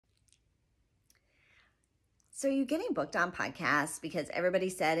So you're getting booked on podcasts because everybody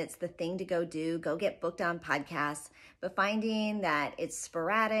said it's the thing to go do, go get booked on podcasts, but finding that it's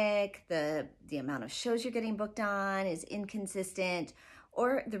sporadic, the amount of shows you're getting booked on is inconsistent,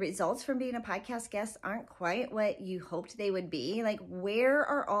 or the results from being a podcast guest aren't quite what you hoped they would be. Like, where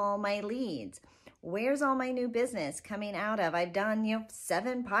are all my leads? Where's all my new business coming out of? I've done,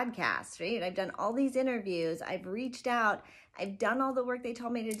 7 podcasts, right? I've done all these interviews. I've reached out. I've done all the work they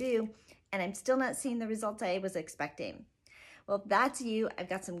told me to do, and I'm still not seeing the results I was expecting. Well, if that's you, I've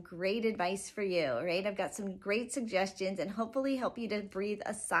got some great advice for you, right? I've got some great suggestions and hopefully help you to breathe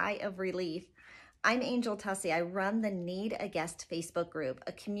a sigh of relief. I'm Angel Tussey. I run the Need a Guest Facebook group,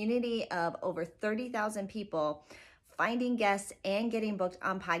 a community of over 30,000 people finding guests and getting booked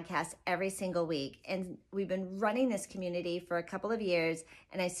on podcasts every single week. And we've been running this community for a couple of years,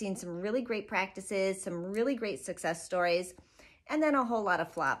 and I've seen some really great practices, some really great success stories, and then a whole lot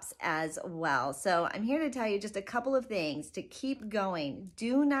of flops as well. So I'm here to tell you just a couple of things to keep going.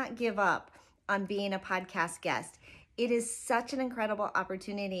 Do not give up on being a podcast guest. It is such an incredible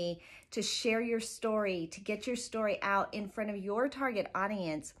opportunity to share your story, to get your story out in front of your target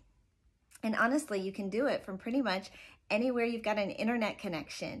audience. And honestly, you can do it from pretty much anywhere you've got an internet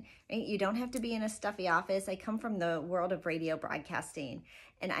connection, right? You don't have to be in a stuffy office. I come from the world of radio broadcasting,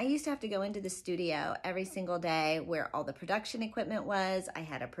 and I used to have to go into the studio every single day where all the production equipment was. I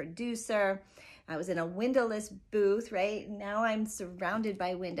had a producer. I was in a windowless booth, right? Now I'm surrounded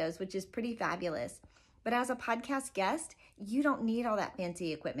by windows, which is pretty fabulous. But as a podcast guest, you don't need all that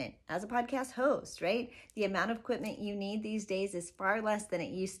fancy equipment. As a podcast host, right? The amount of equipment you need these days is far less than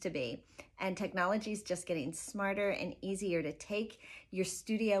it used to be. And technology is just getting smarter and easier to take your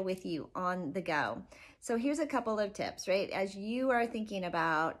studio with you on the go. So here's a couple of tips, right? As you are thinking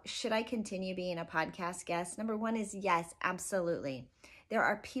about, should I continue being a podcast guest? Number one is yes, absolutely. There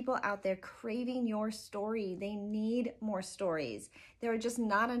are people out there craving your story. They need more stories. There are just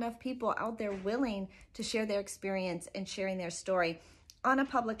not enough people out there willing to share their experience and sharing their story on a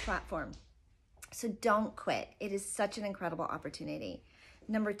public platform. So don't quit. It is such an incredible opportunity.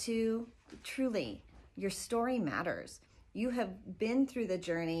 Number two, truly, your story matters. You have been through the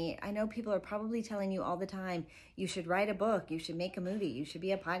journey. I know people are probably telling you all the time, you should write a book, you should make a movie, you should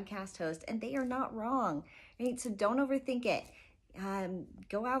be a podcast host, and they are not wrong, right? So don't overthink it.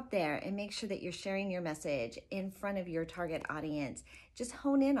 Go out there and make sure that you're sharing your message in front of your target audience. Just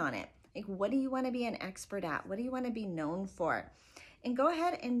hone in on it. Like, what do you want to be an expert at? What do you want to be known for? And go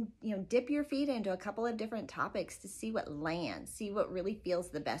ahead and dip your feet into a couple of different topics to see what lands, see what really feels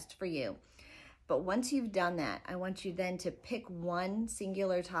the best for you. But once you've done that, I want you then to pick one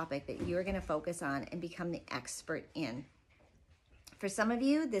singular topic that you're going to focus on and become the expert in. For some of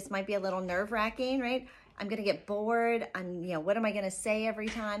you, this might be a little nerve-wracking, right? I'm going to get bored. What am I going to say every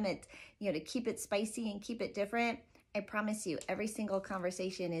time? It's, to keep it spicy and keep it different. I promise you, every single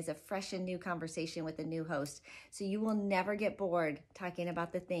conversation is a fresh and new conversation with a new host. So you will never get bored talking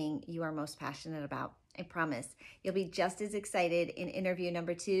about the thing you are most passionate about. I promise. You'll be just as excited in interview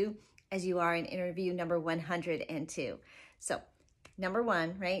number 2 as you are in interview number 102. So number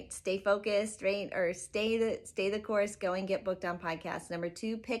 1, right? Stay focused, right? Or stay the course, go and get booked on podcasts. Number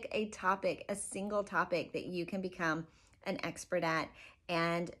 2, pick a topic, a single topic that you can become an expert at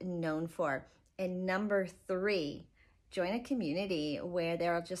and known for. And number 3, join a community where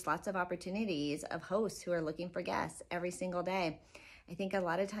there are just lots of opportunities of hosts who are looking for guests every single day. I think a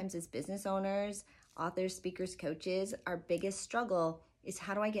lot of times as business owners, authors, speakers, coaches, our biggest struggle is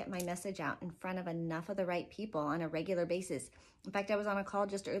how do I get my message out in front of enough of the right people on a regular basis? In fact, I was on a call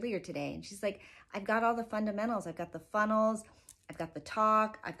just earlier today, and she's like, I've got all the fundamentals. I've got the funnels, I've got the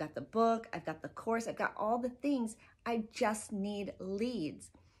talk, I've got the book, I've got the course, I've got all the things. I just need leads.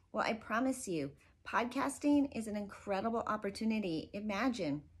 Well, I promise you, podcasting is an incredible opportunity.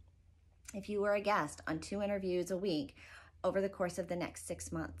 Imagine if you were a guest on 2 interviews a week over the course of the next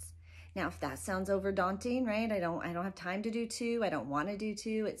 6 months. Now, if that sounds over daunting, right? I don't have time to do 2. I don't want to do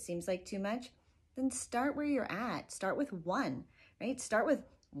 2. It seems like too much. Then start where you're at. Start with 1, right? Start with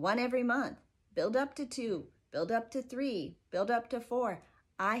 1 every month. Build up to 2. Build up to 3. Build up to 4.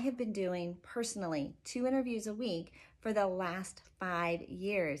 I have been doing personally 2 interviews a week for the last 5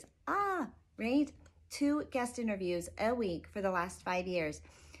 years. Right? 2 guest interviews a week for the last 5 years.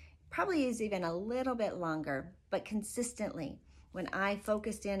 Probably is even a little bit longer, but consistently. When I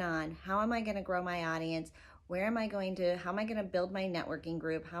focused in on how am I going to grow my audience, how am I going to build my networking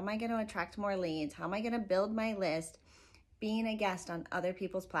group, how am I going to attract more leads, how am I going to build my list, being a guest on other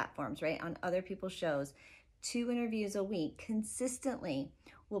people's platforms, right, on other people's shows, 2 interviews a week consistently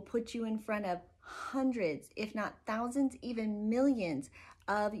will put you in front of hundreds, if not thousands, even millions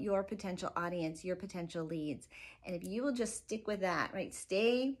of your potential audience, your potential leads. And if you will just stick with that, right?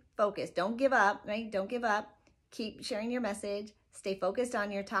 Stay focused. Don't give up, right? Don't give up. Keep sharing your message. Stay focused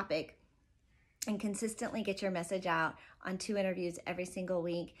on your topic and consistently get your message out on 2 interviews every single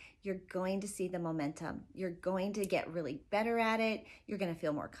week. You're going to see the momentum. You're going to get really better at it. You're going to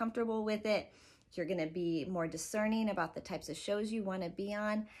feel more comfortable with it. You're going to be more discerning about the types of shows you want to be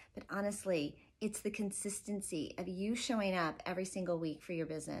on. But honestly, it's the consistency of you showing up every single week for your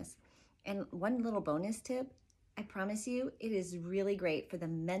business. And one little bonus tip, I promise you, it is really great for the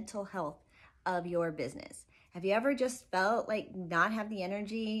mental health of your business. Have you ever just felt like not have the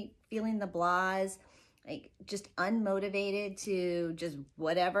energy, feeling the blahs, like just unmotivated to just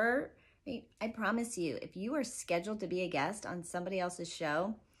whatever? I promise you, if you are scheduled to be a guest on somebody else's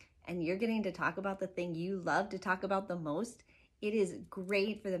show and you're getting to talk about the thing you love to talk about the most, it is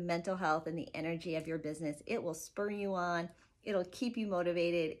great for the mental health and the energy of your business. It will spur you on. It'll keep you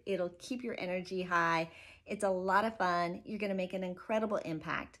motivated. It'll keep your energy high. It's a lot of fun. You're going to make an incredible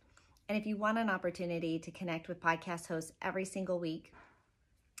impact. And if you want an opportunity to connect with podcast hosts every single week,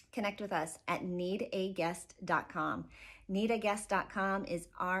 connect with us at needaguest.com. Needaguest.com is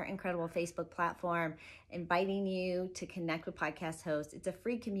our incredible Facebook platform inviting you to connect with podcast hosts. It's a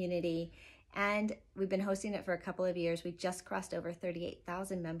free community, and we've been hosting it for a couple of years. We just crossed over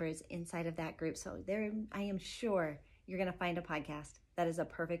 38,000 members inside of that group. So there, I am sure you're going to find a podcast that is a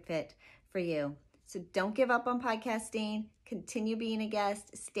perfect fit for you. So don't give up on podcasting. Continue being a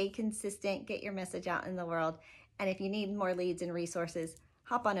guest. Stay consistent. Get your message out in the world. And if you need more leads and resources,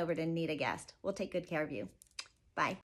 hop on over to Need a Guest. We'll take good care of you. Bye.